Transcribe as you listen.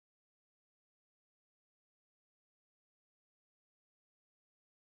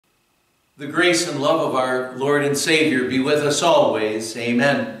The grace and love of our Lord and Savior be with us always.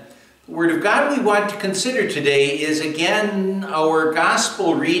 Amen. The Word of God we want to consider today is again our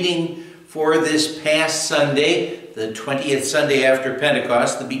Gospel reading for this past Sunday, the 20th Sunday after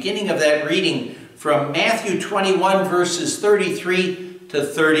Pentecost, the beginning of that reading from Matthew 21 verses 33 to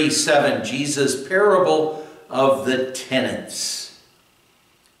 37, Jesus' parable of the tenants.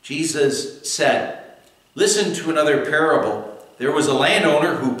 Jesus said, "Listen to another parable. There was a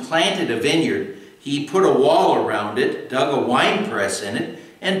landowner who planted a vineyard. He put a wall around it, dug a winepress in it,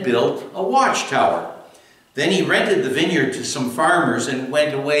 and built a watchtower. Then he rented the vineyard to some farmers and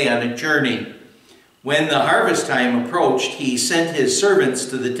went away on a journey. When the harvest time approached, he sent his servants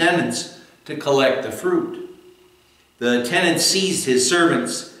to the tenants to collect the fruit. The tenants seized his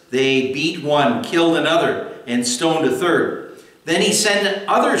servants. They beat one, killed another, and stoned a third. Then he sent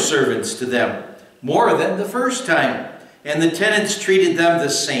other servants to them, more than the first time. And the tenants treated them the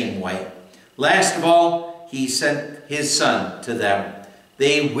same way. Last of all, he sent his son to them.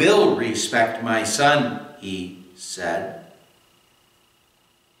 They will respect my son, he said."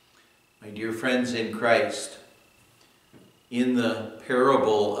 My dear friends in Christ, in the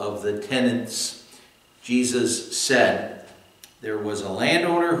parable of the tenants, Jesus said, there was a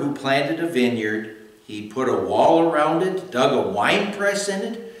landowner who planted a vineyard. He put a wall around it, dug a winepress in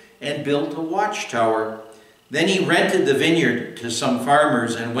it, and built a watchtower. Then he rented the vineyard to some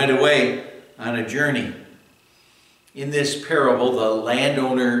farmers and went away on a journey. In this parable, the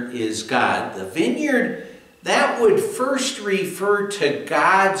landowner is God. The vineyard, that would first refer to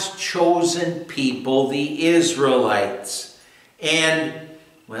God's chosen people, the Israelites. And,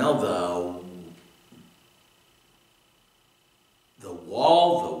 well, the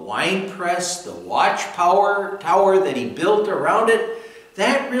wall, the winepress, the watchtower that he built around it,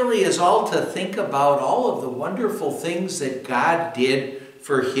 that really is all to think about all of the wonderful things that God did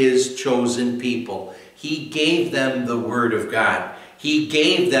for his chosen people. He gave them the Word of God. He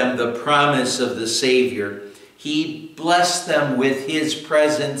gave them the promise of the Savior. He blessed them with his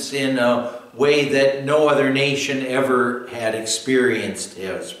presence in a way that no other nation ever had experienced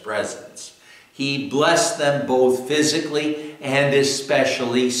his presence. He blessed them both physically and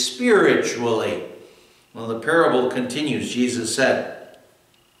especially spiritually. Well, the parable continues. Jesus said,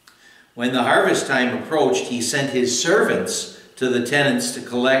 when the harvest time approached, he sent his servants to the tenants to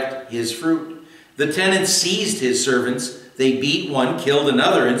collect his fruit. The tenants seized his servants. They beat one, killed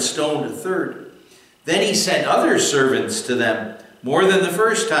another, and stoned a third. Then he sent other servants to them, more than the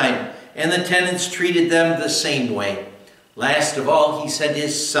first time, and the tenants treated them the same way. Last of all, he sent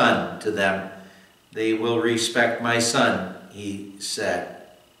his son to them. They will respect my son, he said.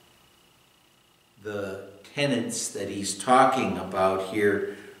 The tenants that he's talking about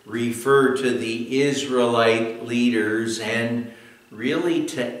here refer to the Israelite leaders and really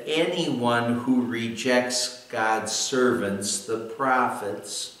to anyone who rejects God's servants, the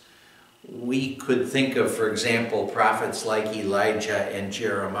prophets. We could think of, for example, prophets like Elijah and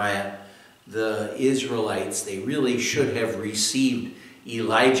Jeremiah. The Israelites, they really should have received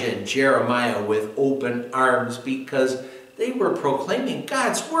Elijah and Jeremiah with open arms because they were proclaiming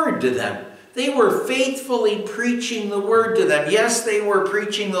God's word to them. They were faithfully preaching the word to them. Yes, they were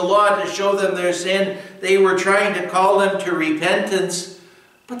preaching the law to show them their sin. They were trying to call them to repentance.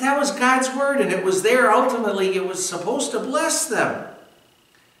 But that was God's word, and it was there. Ultimately, it was supposed to bless them.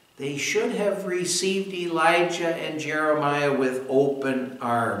 They should have received Elijah and Jeremiah with open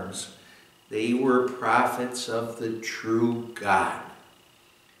arms. They were prophets of the true God.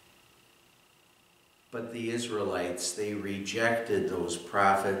 But the Israelites, they rejected those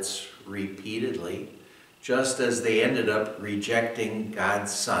prophets repeatedly, just as they ended up rejecting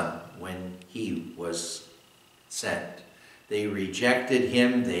God's Son when he was sent. They rejected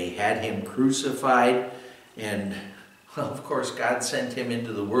him, they had him crucified, and, well, of course, God sent him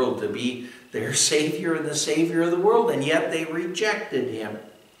into the world to be their Savior and the Savior of the world, and yet they rejected him.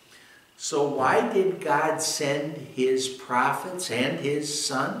 So why did God send his prophets and his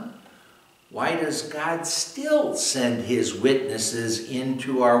Son? Why does God still send his witnesses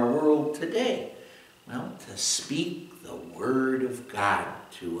into our world today? Well, to speak the word of God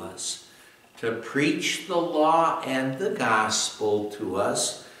to us, to preach the law and the gospel to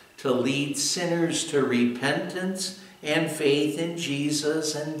us, to lead sinners to repentance and faith in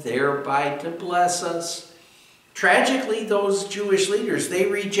Jesus, and thereby to bless us. Tragically, those Jewish leaders, they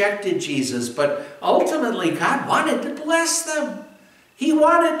rejected Jesus, but ultimately God wanted to bless them. He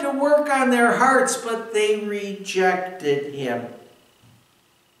wanted to work on their hearts, but they rejected him.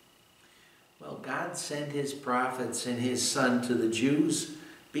 Well, God sent his prophets and his Son to the Jews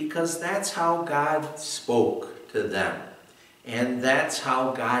because that's how God spoke to them. And that's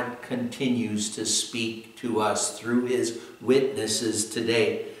how God continues to speak to us through his witnesses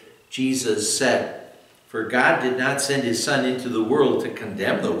today. Jesus said, "For God did not send his Son into the world to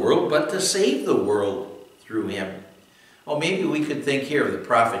condemn the world, but to save the world through him." Oh, maybe we could think here of the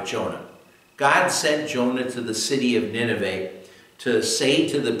prophet Jonah. God sent Jonah to the city of Nineveh to say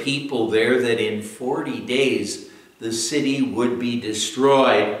to the people there that in 40 days the city would be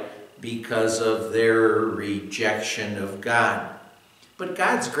destroyed because of their rejection of God. But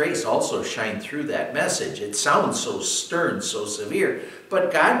God's grace also shined through that message. It sounds so stern, so severe,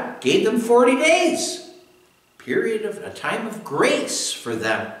 but God gave them 40 days. A time of grace for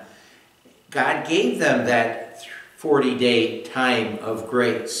them. God gave them that 40-day time of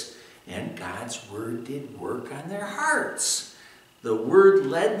grace. And God's word did work on their hearts. The word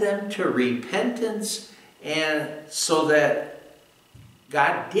led them to repentance, and so that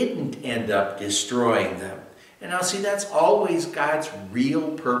God didn't end up destroying them. And now see, that's always God's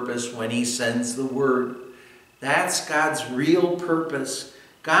real purpose when he sends the word. That's God's real purpose.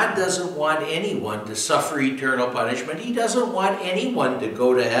 God doesn't want anyone to suffer eternal punishment. He doesn't want anyone to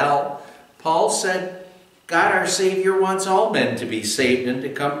go to hell. Paul said, God our Savior wants all men to be saved and to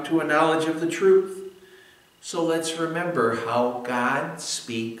come to a knowledge of the truth. So let's remember how God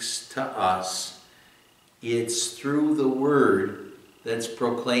speaks to us. It's through the word that's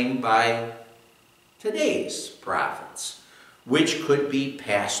proclaimed by today's prophets, which could be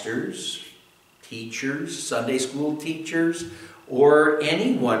pastors, teachers, Sunday school teachers, or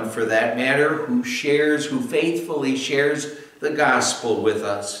anyone for that matter who faithfully shares the gospel with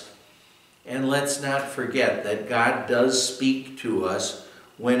us. And let's not forget that God does speak to us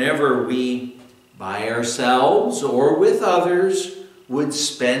whenever we, by ourselves or with others, would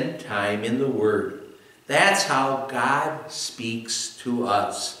spend time in the Word. That's how God speaks to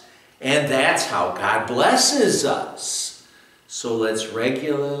us. And that's how God blesses us. So let's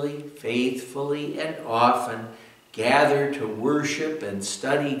regularly, faithfully, and often gather to worship and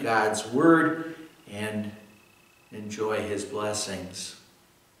study God's Word and enjoy his blessings.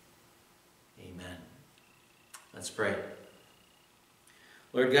 Amen. Let's pray.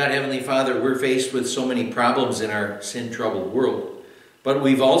 Lord God, Heavenly Father, we're faced with so many problems in our sin-troubled world, but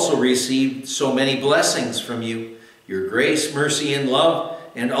we've also received so many blessings from you, your grace, mercy, and love,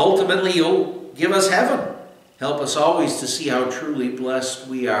 and ultimately you'll give us heaven. Help us always to see how truly blessed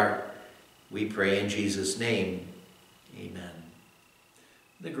we are. We pray in Jesus' name. Amen.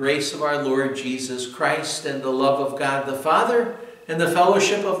 The grace of our Lord Jesus Christ and the love of God the Father and the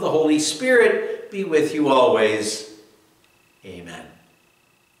fellowship of the Holy Spirit be with you always. Amen.